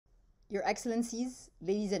Your Excellencies,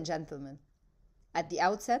 ladies and gentlemen, at the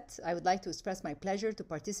outset, I would like to express my pleasure to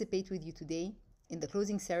participate with you today in the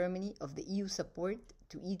closing ceremony of the EU support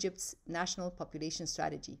to Egypt's National Population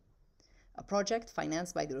Strategy, a project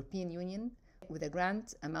financed by the European Union with a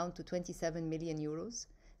grant amount to 27 million euros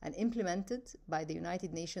and implemented by the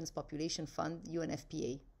United Nations Population Fund,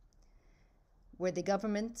 UNFPA, where the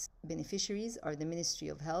government beneficiaries are the Ministry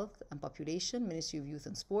of Health and Population, Ministry of Youth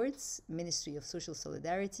and Sports, Ministry of Social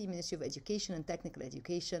Solidarity, Ministry of Education and Technical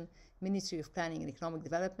Education, Ministry of Planning and Economic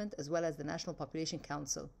Development, as well as the National Population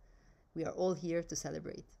Council. We are all here to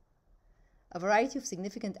celebrate. A variety of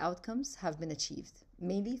significant outcomes have been achieved,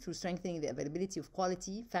 mainly through strengthening the availability of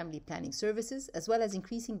quality family planning services, as well as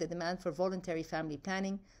increasing the demand for voluntary family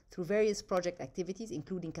planning through various project activities,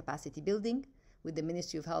 including capacity building with the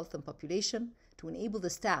Ministry of Health and Population to enable the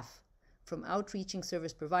staff from outreaching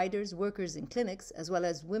service providers, workers in clinics, as well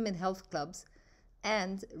as women health clubs,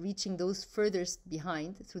 and reaching those furthest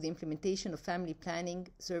behind through the implementation of family planning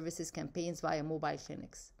services campaigns via mobile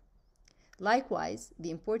clinics. Likewise, the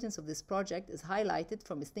importance of this project is highlighted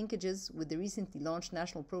from its linkages with the recently launched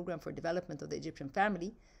National Program for Development of the Egyptian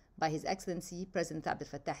Family by His Excellency President Abdel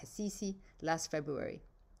Fattah el-Sisi last February.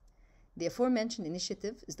 The aforementioned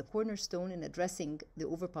initiative is the cornerstone in addressing the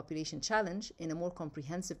overpopulation challenge in a more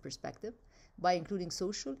comprehensive perspective by including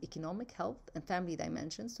social, economic, health, and family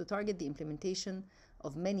dimensions to target the implementation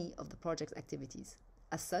of many of the project's activities.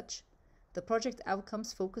 As such, the project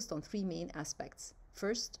outcomes focused on three main aspects.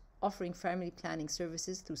 First, offering family planning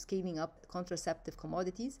services through scaling up contraceptive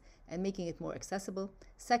commodities and making it more accessible.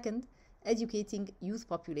 Second, educating youth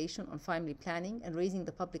population on family planning and raising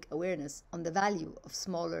the public awareness on the value of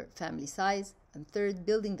smaller family size. And third,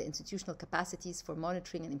 building the institutional capacities for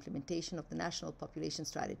monitoring and implementation of the National Population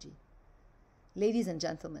Strategy. Ladies and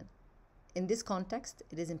gentlemen, in this context,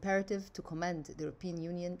 it is imperative to commend the European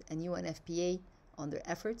Union and UNFPA on their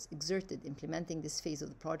efforts exerted implementing this phase of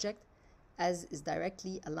the project, as it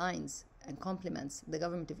directly aligns and complements the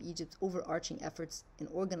government of Egypt's overarching efforts in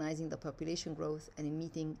organizing the population growth and in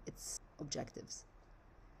meeting its objectives.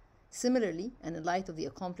 Similarly, and in light of the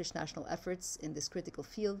accomplished national efforts in this critical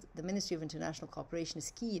field, the Ministry of International Cooperation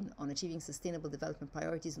is keen on achieving sustainable development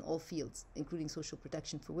priorities in all fields, including social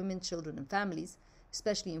protection for women, children, and families,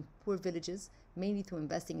 especially in poor villages, mainly through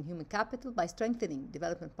investing in human capital by strengthening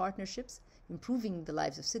development partnerships, improving the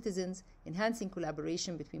lives of citizens, enhancing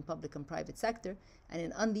collaboration between public and private sector, and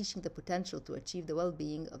in unleashing the potential to achieve the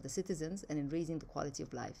well-being of the citizens and in raising the quality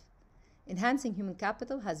of life. Enhancing human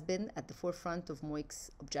capital has been at the forefront of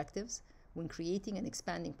MOIC's objectives when creating and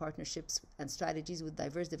expanding partnerships and strategies with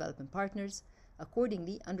diverse development partners.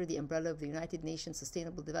 Accordingly, under the umbrella of the United Nations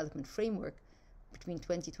Sustainable Development Framework between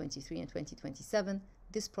 2023 and 2027,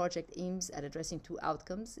 this project aims at addressing two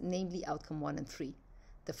outcomes, namely Outcome 1 and 3.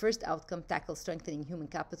 The first outcome tackles strengthening human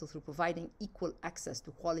capital through providing equal access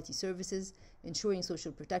to quality services, ensuring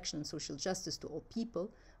social protection and social justice to all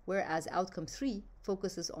people, whereas Outcome 3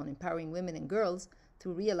 focuses on empowering women and girls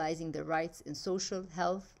through realizing their rights in social,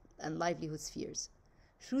 health, and livelihood spheres.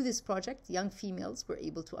 Through this project, young females were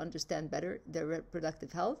able to understand better their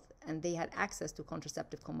reproductive health, and they had access to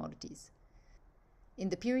contraceptive commodities. In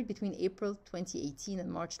the period between April 2018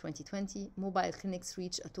 and March 2020, mobile clinics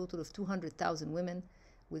reached a total of 200,000 women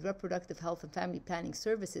with reproductive health and family planning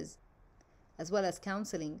services, as well as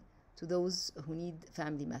counseling to those who need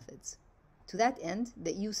family methods. To that end,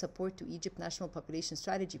 the EU support to Egypt National Population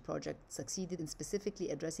Strategy project succeeded in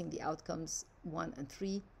specifically addressing the outcomes 1 and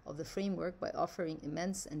 3 of the framework by offering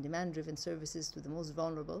immense and demand-driven services to the most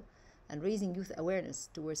vulnerable and raising youth awareness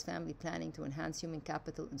towards family planning to enhance human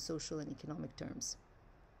capital in social and economic terms.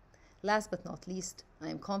 Last but not least, I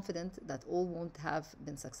am confident that all won't have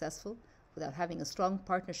been successful without having a strong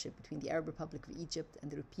partnership between the Arab Republic of Egypt and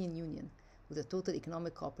the European Union, with a total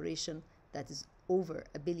economic cooperation that is over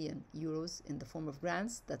 €1 billion in the form of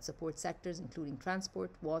grants that support sectors including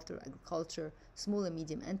transport, water, agriculture, small and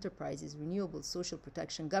medium enterprises, renewables, social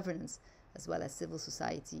protection, governance, as well as civil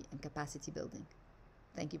society and capacity building.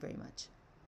 Thank you very much.